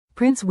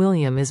Prince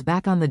William is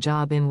back on the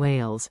job in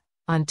Wales.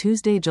 On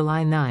Tuesday,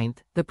 July 9,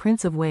 the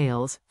Prince of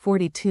Wales,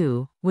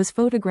 42, was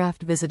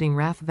photographed visiting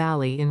RAF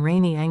Valley in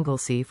rainy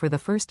Anglesey for the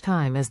first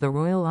time as the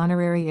Royal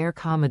Honorary Air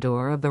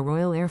Commodore of the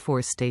Royal Air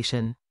Force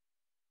Station.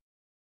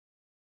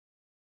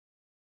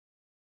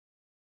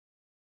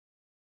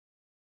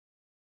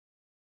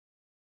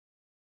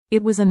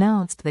 It was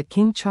announced that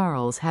King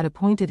Charles had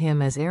appointed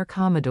him as Air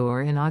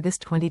Commodore in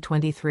August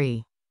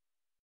 2023.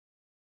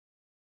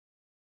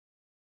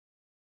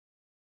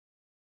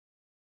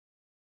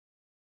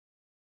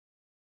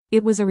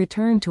 It was a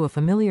return to a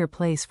familiar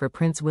place for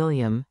Prince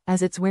William,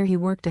 as it's where he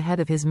worked ahead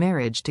of his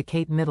marriage to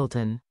Kate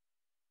Middleton.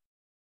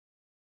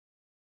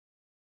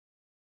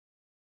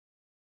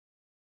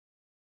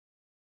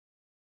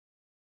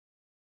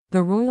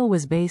 The Royal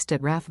was based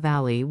at RAF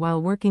Valley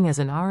while working as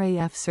an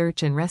RAF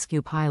search and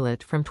rescue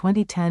pilot from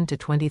 2010 to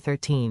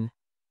 2013.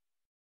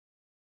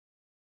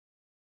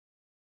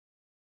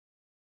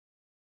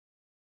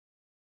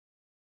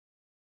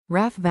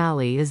 RAF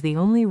Valley is the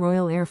only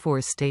Royal Air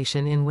Force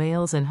station in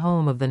Wales and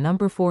home of the No.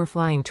 4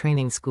 Flying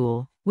Training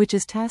School, which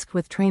is tasked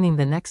with training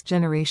the next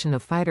generation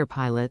of fighter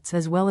pilots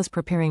as well as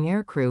preparing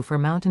aircrew for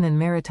mountain and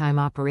maritime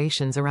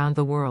operations around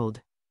the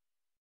world.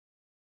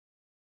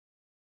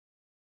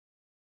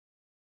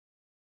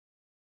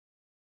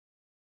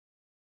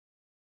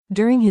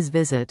 During his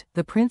visit,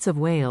 the Prince of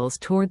Wales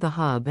toured the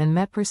hub and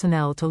met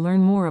personnel to learn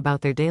more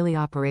about their daily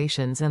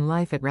operations and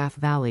life at RAF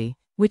Valley,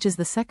 which is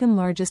the second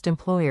largest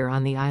employer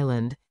on the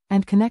island,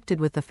 and connected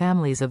with the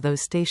families of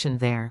those stationed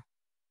there.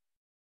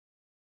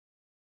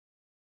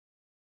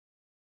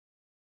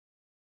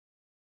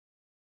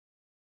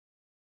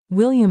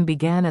 William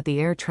began at the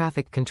Air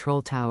Traffic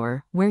Control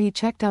Tower, where he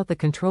checked out the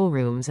control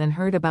rooms and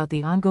heard about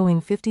the ongoing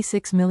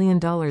 $56 million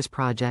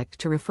project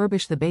to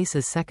refurbish the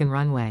base's second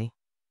runway.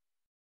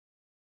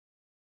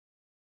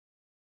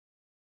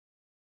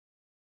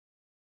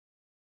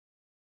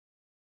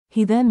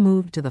 He then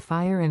moved to the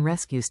Fire and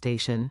Rescue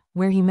Station,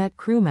 where he met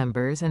crew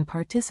members and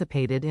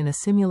participated in a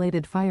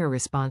simulated fire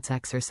response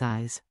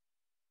exercise.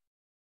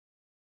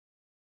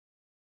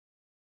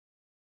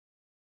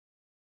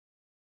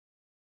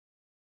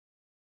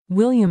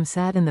 William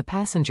sat in the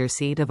passenger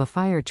seat of a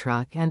fire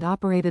truck and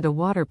operated a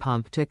water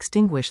pump to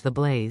extinguish the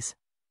blaze.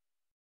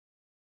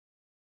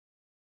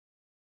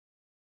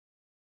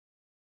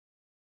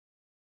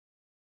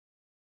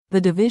 The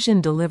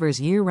division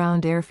delivers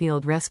year-round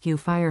airfield rescue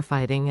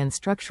firefighting and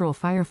structural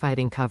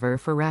firefighting cover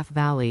for RAF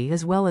Valley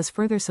as well as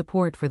further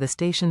support for the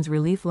station's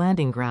relief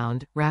landing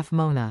ground, RAF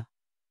Mona.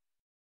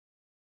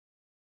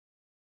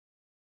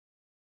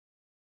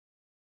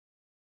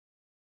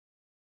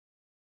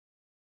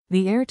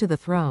 The heir to the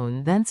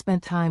throne then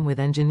spent time with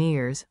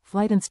engineers,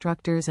 flight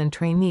instructors and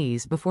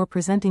trainees before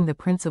presenting the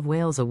Prince of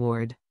Wales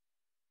Award.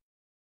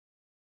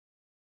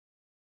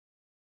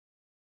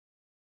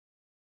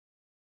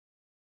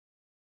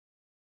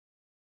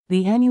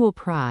 The annual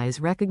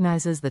prize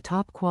recognizes the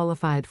top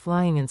qualified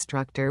flying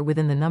instructor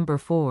within the No.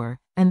 4,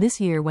 and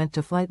this year went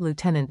to Flight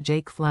Lieutenant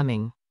Jake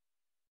Fleming.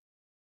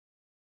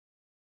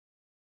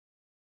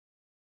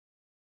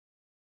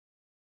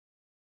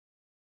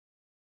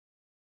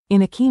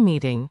 In a key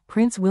meeting,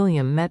 Prince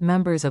William met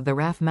members of the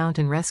RAF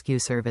Mountain Rescue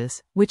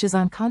Service, which is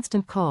on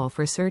constant call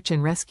for search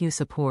and rescue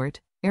support,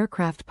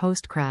 aircraft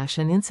post-crash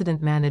and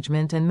incident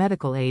management and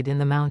medical aid in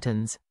the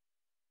mountains.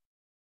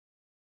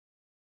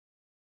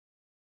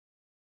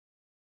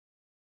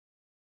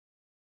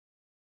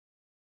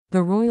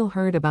 The Royal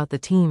heard about the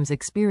team's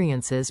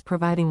experiences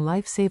providing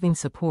life-saving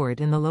support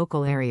in the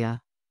local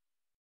area.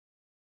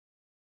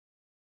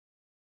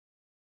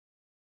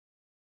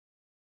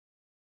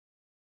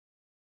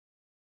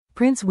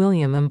 Prince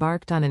William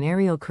embarked on an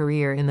aerial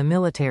career in the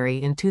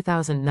military in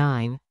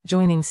 2009,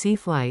 joining Sea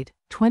Flight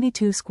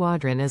 22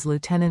 Squadron as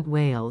Lieutenant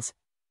Wales,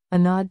 a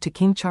nod to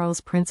King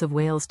Charles Prince of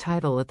Wales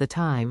title at the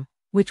time,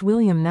 which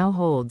William now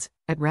holds,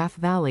 at RAF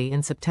Valley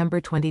in September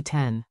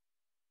 2010.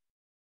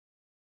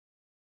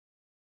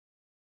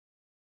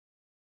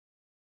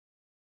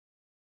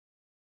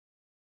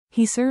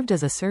 He served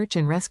as a search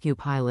and rescue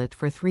pilot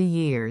for 3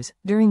 years,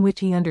 during which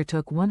he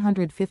undertook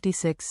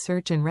 156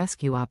 search and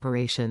rescue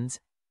operations,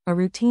 a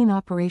routine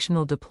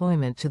operational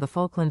deployment to the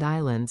Falkland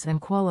Islands, and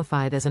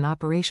qualified as an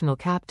operational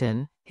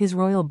captain, his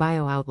royal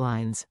bio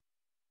outlines.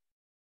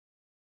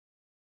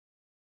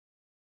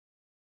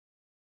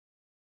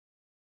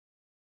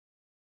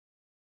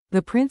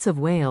 The Prince of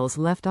Wales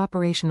left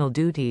operational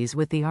duties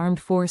with the Armed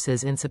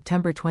Forces in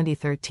September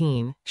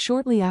 2013,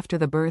 shortly after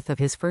the birth of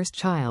his first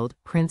child,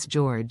 Prince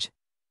George.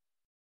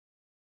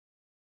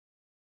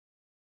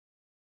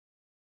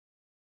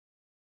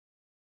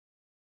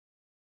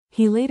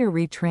 He later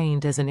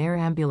retrained as an air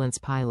ambulance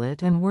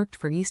pilot and worked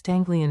for East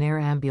Anglian Air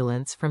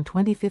Ambulance from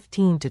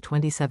 2015 to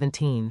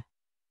 2017.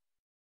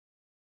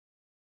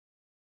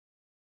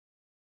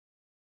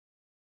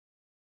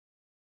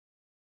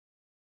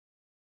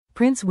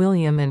 Prince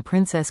William and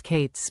Princess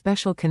Kate's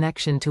special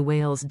connection to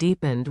Wales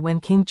deepened when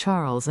King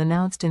Charles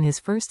announced in his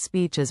first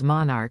speech as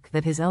monarch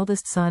that his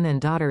eldest son and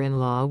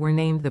daughter-in-law were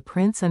named the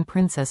Prince and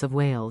Princess of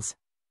Wales.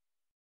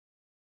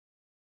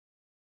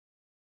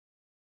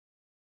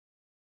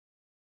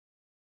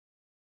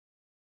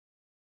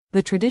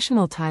 The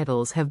traditional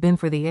titles have been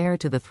for the heir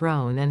to the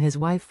throne and his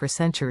wife for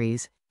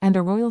centuries, and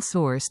a royal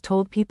source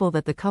told People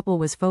that the couple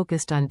was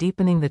focused on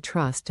deepening the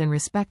trust and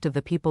respect of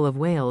the people of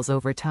Wales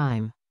over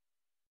time.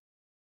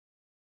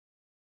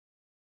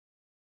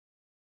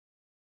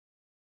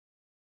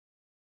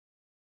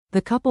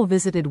 The couple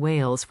visited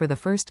Wales for the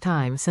first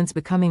time since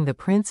becoming the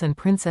Prince and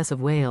Princess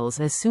of Wales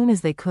as soon as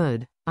they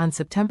could, on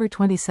September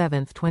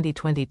 27,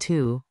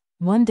 2022,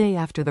 one day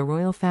after the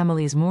royal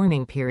family's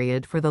mourning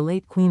period for the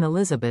late Queen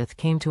Elizabeth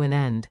came to an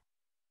end.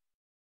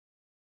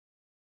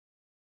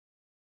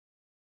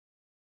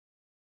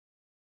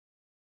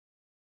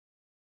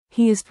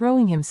 He is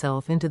throwing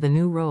himself into the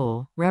new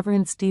role,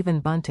 Reverend Stephen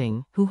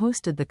Bunting, who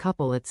hosted the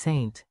couple at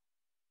St.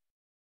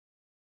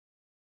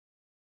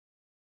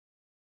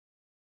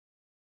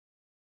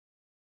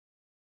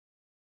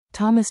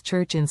 Thomas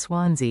Church in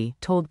Swansea,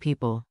 told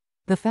People.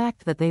 The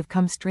fact that they've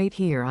come straight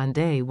here on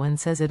day one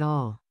says it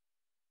all.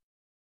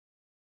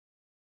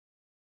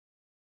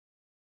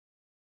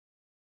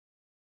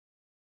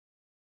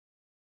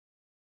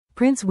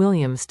 Prince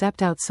William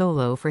stepped out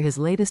solo for his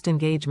latest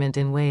engagement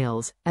in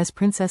Wales, as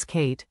Princess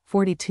Kate,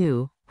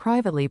 42,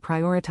 privately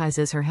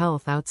prioritizes her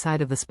health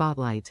outside of the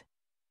spotlight.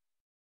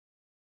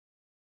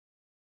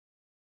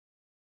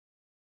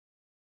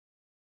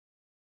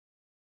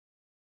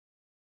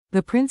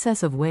 The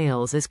Princess of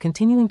Wales is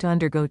continuing to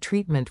undergo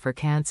treatment for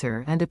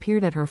cancer and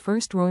appeared at her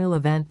first royal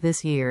event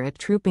this year at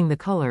Trooping the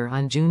Colour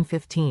on June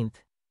 15.